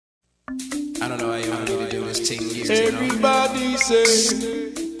I don't know how you want me to do this thing here, Everybody say,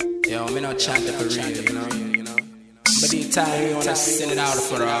 yo, me not chanting for real, you know. But the time we wanna send it out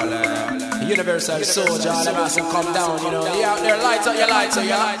for all universal soldier, all them ass come down, you know. You out there, lights up, your lights up,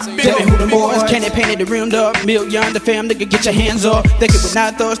 your lights up. Tell me who the boys, can they paint it rimmed up? Million, the fam, nigga, get your hands up. Think it with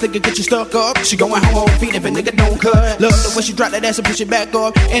not thugs, nigga, get you stuck up. She going home, feet if a nigga don't cut. Love the way she drop that ass and push it back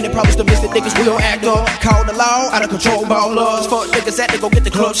up. And it promise to miss the niggas will act up. Call the law, out of control, ballers. Fuck niggas at, they gon' get the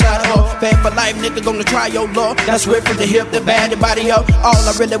club shot up. Bad for life, nigga, gonna try your luck. That's swift from the hip, the bad, the body up. All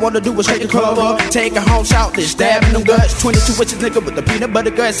I really wanna do is shake the club up. Take a home shot, then stab in them guts. 22 inches, nigga, with the peanut butter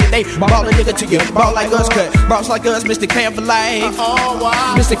guts. And they ball a nigga to you, ball like us, cut. Boss like us, Mystic Fan for life.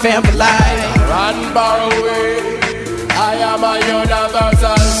 Mystic Fan for life. run far away. I am a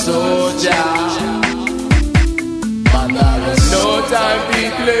universal soldier. But there is no time to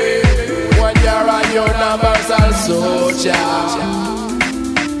play when you're a universal soldier.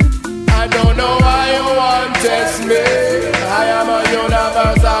 I don't know why you want to test me. I am a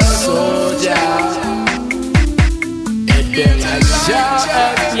universal soldier. It didn't just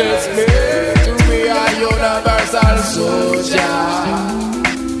bless me to be a universal soldier.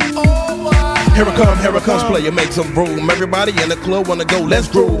 Here it comes, player, make some room. Everybody in the club wanna go, let's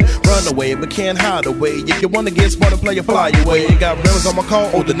groove. Run away, but can't hide away. If you wanna get smart and play a fly away. Got rims on my car,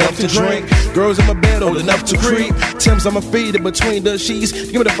 old enough to drink. Girls in my bed, old enough to creep. Tim's on my feet in between the sheets.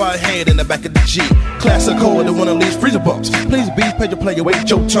 Give me the fire hand in the back of the Jeep. Classic code, the one of these freezer bumps. Please be paid to play, wait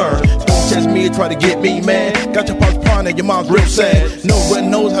your turn. Don't test me, try to get me mad. Got your pops crying and your mom's real sad. No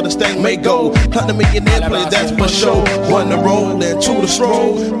one knows how this thing may go. Platinum millionaire play, that's for sure. One to roll, then two to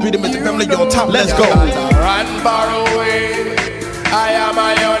stroll. Three to make the family on top, let's go. Run far away. I am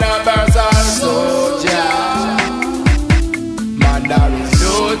a universal soldier. Man, there is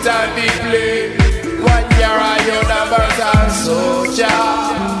no time to play when you're a universal soldier.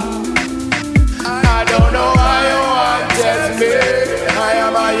 I don't know why you want to test me. I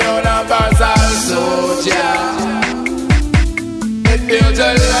am a universal soldier. It feels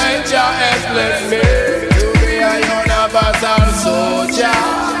like you explain me to be a universal soldier.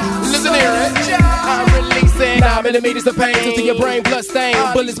 Listen here, I'm releasing 9 millimeters of pain into your brain, blood stain.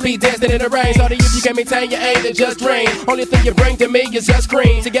 Bullets be dancing in the rain. Sorry if you can maintain your aim, then just dream. Only thing you bring to me is just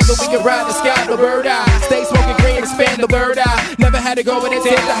green. Together we can ride the sky, the bird eye. Stay smoking green, expand the bird eye. Never had to go with it,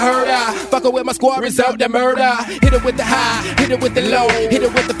 hit the herd eye. Fuckin' with my squad, result the murder. Hit it with the high, hit it with the low. Hit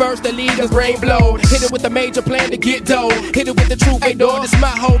it with the first, the leaders, brain blow. Hit it with the major plan to get dough. Hit it with the truth, hey dog, this my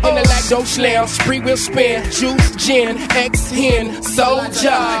hoe. In the lacto slam, spree will spin. Juice, gin, X-Hen,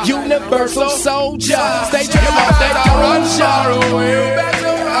 soldier. Universal soldier. Stay true, stay run far away.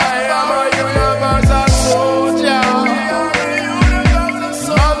 I am a universal soldier.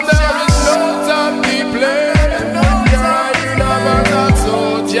 And there is no time to play. You're a universal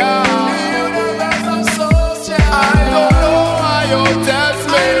soldier. I don't know why you test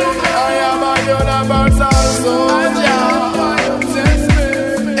me. I am a universal soldier.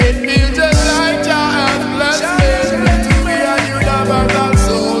 It feels just like you have blessed me to be a universal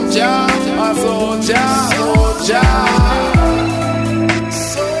soldier. A soldier, soldier.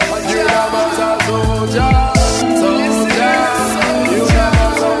 A universal soldier, soldier.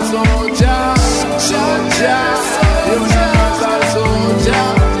 Universal soldier, soldier. Universal soldier,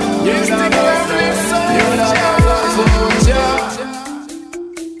 universal soldier.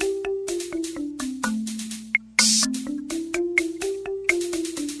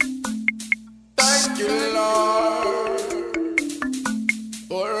 Thank you, Lord,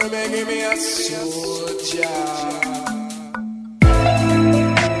 for making me a soldier.